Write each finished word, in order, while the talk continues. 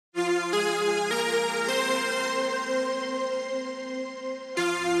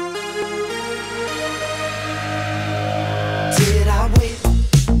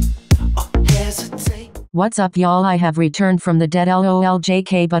What's up y'all, I have returned from the dead lol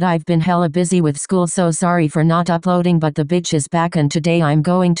JK, but I've been hella busy with school, so sorry for not uploading, but the bitch is back and today I'm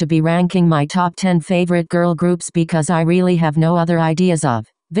going to be ranking my top 10 favorite girl groups because I really have no other ideas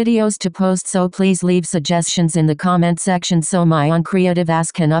of videos to post, so please leave suggestions in the comment section so my uncreative ass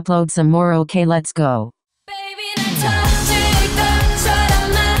can upload some more. Okay, let's go.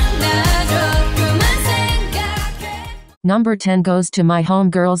 Number 10 goes to my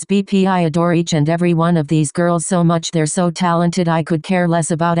homegirls BP. I adore each and every one of these girls so much, they're so talented, I could care less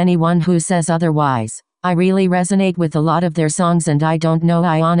about anyone who says otherwise. I really resonate with a lot of their songs and I don't know,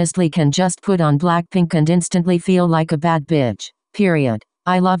 I honestly can just put on Blackpink and instantly feel like a bad bitch. Period.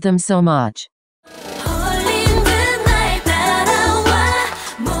 I love them so much.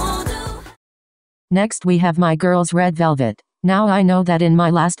 Next we have my girls Red Velvet. Now I know that in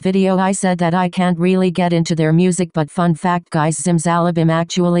my last video I said that I can't really get into their music, but fun fact guys, Zimzalabim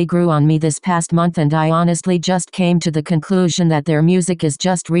actually grew on me this past month and I honestly just came to the conclusion that their music is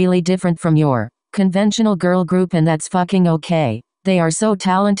just really different from your conventional girl group, and that's fucking okay. They are so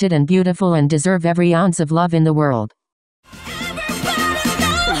talented and beautiful and deserve every ounce of love in the world.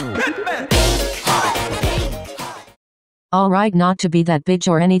 Alright, not to be that bitch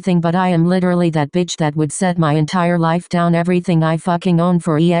or anything, but I am literally that bitch that would set my entire life down, everything I fucking own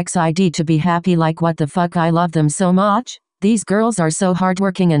for EXID to be happy. Like what the fuck, I love them so much. These girls are so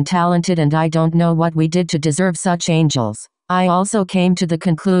hardworking and talented and I don't know what we did to deserve such angels. I also came to the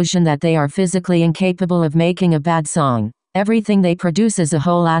conclusion that they are physically incapable of making a bad song. Everything they produce is a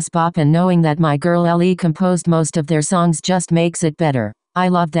whole ass bop, and knowing that my girl Ellie composed most of their songs just makes it better. I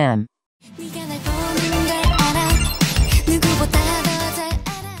love them.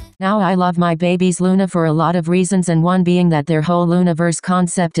 Now I love my babies Luna for a lot of reasons, and one being that their whole Lunaverse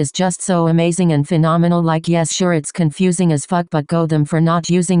concept is just so amazing and phenomenal. Like, yes sure it's confusing as fuck, but go them for not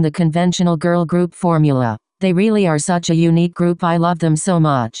using the conventional girl group formula. They really are such a unique group, I love them so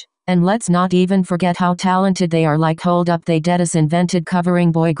much. And let's not even forget how talented they are. Like, hold up, they Deadus invented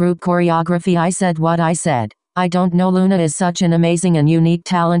covering boy group choreography. I said what I said. I don't know, Luna is such an amazing and unique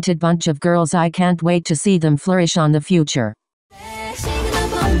talented bunch of girls. I can't wait to see them flourish on the future.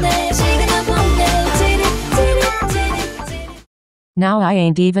 Now I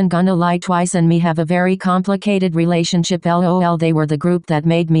ain't even gonna lie, Twice and me have a very complicated relationship. LOL, they were the group that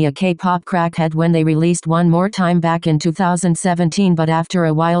made me a K-pop crackhead when they released One More Time back in 2017, but after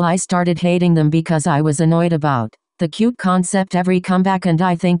a while I started hating them because I was annoyed about the cute concept every comeback, and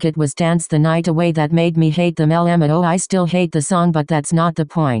I think it was Dance the Night Away that made me hate them. LMAO, I still hate the song, but that's not the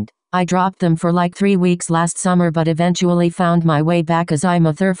point. I dropped them for like 3 weeks last summer but eventually found my way back, as I'm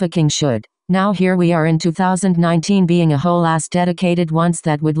a fucking should. Now here we are in 2019 being a whole ass dedicated ones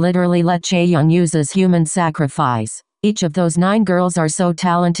that would literally let Chaeyoung use as human sacrifice. Each of those 9 girls are so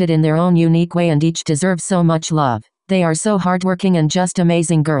talented in their own unique way and each deserves so much love. They are so hardworking and just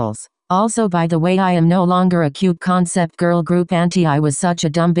amazing girls. Also, by the way, I am no longer a cute concept girl group auntie. I was such a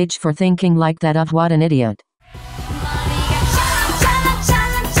dumb bitch for thinking like that. What an idiot.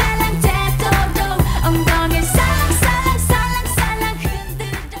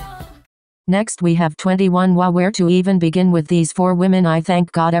 Next we have 21. Wow, where to even begin with these 4 women? I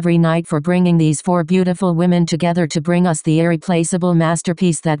thank God every night for bringing these 4 beautiful women together to bring us the irreplaceable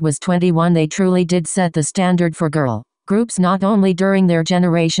masterpiece that was 21. They truly did set the standard for girl groups not only during their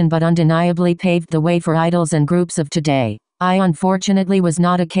generation but undeniably paved the way for idols and groups of today. I unfortunately was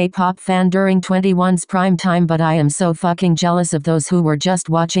not a K-pop fan during 21's prime time, but I am so fucking jealous of those who were just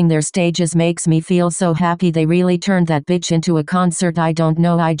watching their stages. Makes me feel so happy they really turned that bitch into a concert. I don't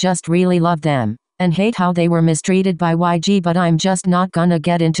know, I just really love them. And hate how they were mistreated by YG, but I'm just not gonna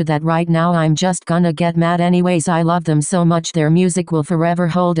get into that right now. I'm just gonna get mad anyways. I love them so much. Their music will forever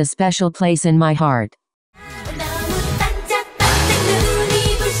hold a special place in my heart.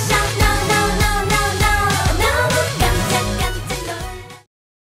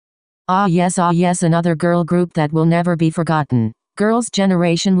 Ah yes, another girl group that will never be forgotten. Girls'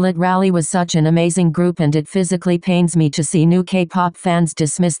 Generation Lit Rally was such an amazing group, and it physically pains me to see new K-pop fans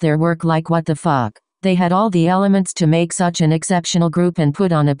dismiss their work. Like, what the fuck? They had all the elements to make such an exceptional group and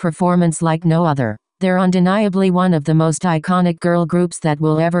put on a performance like no other. They're undeniably one of the most iconic girl groups that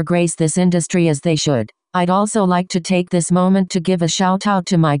will ever grace this industry, as they should. I'd also like to take this moment to give a shout out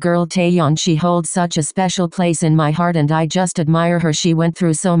to my girl Taeyeon. She holds such a special place in my heart and I just admire her. She went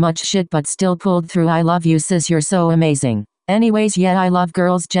through so much shit but still pulled through. I love you sis, you're so amazing. Anyways, yeah, I love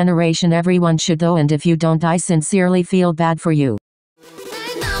Girls' Generation. Everyone should though, and if you don't I sincerely feel bad for you.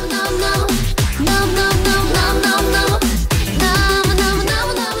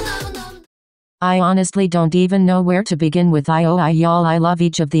 I honestly don't even know where to begin with y'all. I love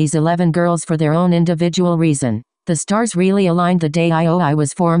each of these 11 girls for their own individual reason. The stars really aligned the day I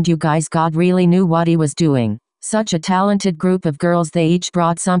was formed, you guys. God really knew what he was doing. Such a talented group of girls, they each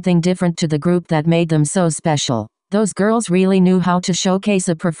brought something different to the group that made them so special. Those girls really knew how to showcase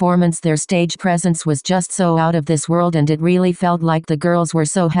a performance. Their stage presence was just so out of this world, and it really felt like the girls were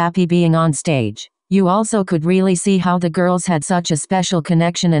so happy being on stage. You also could really see how the girls had such a special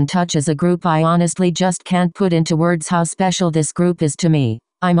connection and touch as a group. I honestly just can't put into words how special this group is to me.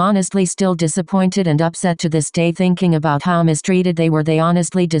 I'm honestly still disappointed and upset to this day thinking about how mistreated they were. They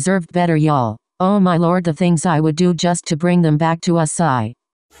honestly deserved better, y'all. Oh my lord, the things I would do just to bring them back to us.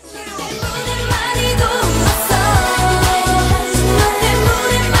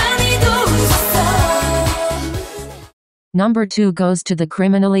 Number 2 goes to the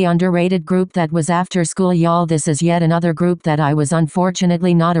criminally underrated group that was After School, y'all. This is yet another group that I was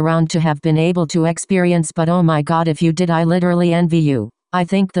unfortunately not around to have been able to experience, but oh my god, if you did, I literally envy you. I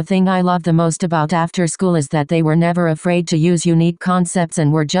think the thing I love the most about After School is that they were never afraid to use unique concepts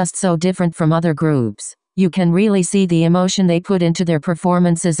and were just so different from other groups. You can really see the emotion they put into their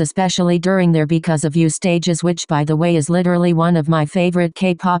performances, especially during their Because of You stages, which by the way is literally one of my favorite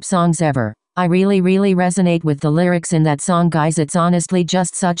K-pop songs ever. I really resonate with the lyrics in that song, guys. It's honestly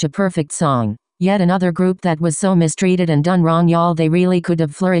just such a perfect song. Yet another group that was so mistreated and done wrong, y'all. They really could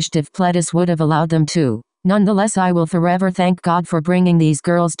have flourished if Pledis would have allowed them to. Nonetheless, I will forever thank God for bringing these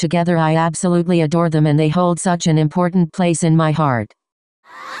girls together. I absolutely adore them and they hold such an important place in my heart.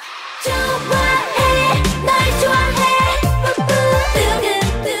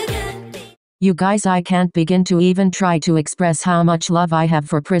 You guys, I can't begin to even try to express how much love I have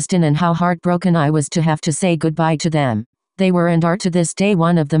for Pristin and how heartbroken I was to have to say goodbye to them. They were and are to this day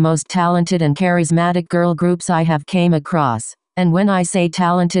one of the most talented and charismatic girl groups I have came across. And when I say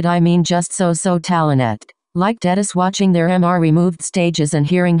talented, I mean just so talented. Like deadest, watching their removed stages and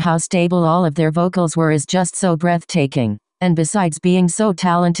hearing how stable all of their vocals were is just so breathtaking. And besides being so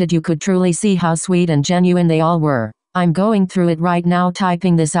talented, you could truly see how sweet and genuine they all were. I'm going through it right now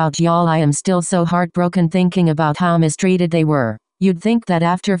typing this out, y'all. I am still so heartbroken thinking about how mistreated they were. You'd think that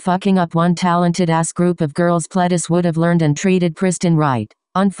after fucking up one talented ass group of girls, Pledis would have learned and treated Pristin right.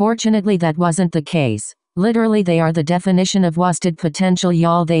 Unfortunately, that wasn't the case. Literally, they are the definition of wasted potential,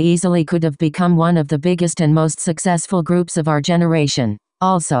 y'all. They easily could have become one of the biggest and most successful groups of our generation.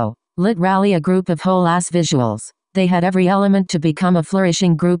 Also, literally a group of whole ass visuals. They had every element to become a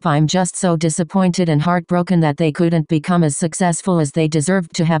flourishing group. I'm just so disappointed and heartbroken that they couldn't become as successful as they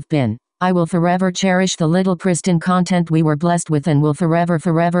deserved to have been. I will forever cherish the little Pristin content we were blessed with and will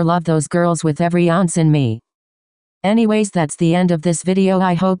forever love those girls with every ounce in me. Anyways, that's the end of this video.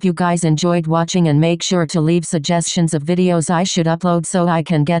 I hope you guys enjoyed watching and make sure to leave suggestions of videos I should upload so I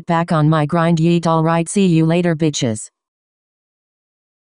can get back on my grind. Yeet, alright, see you later bitches.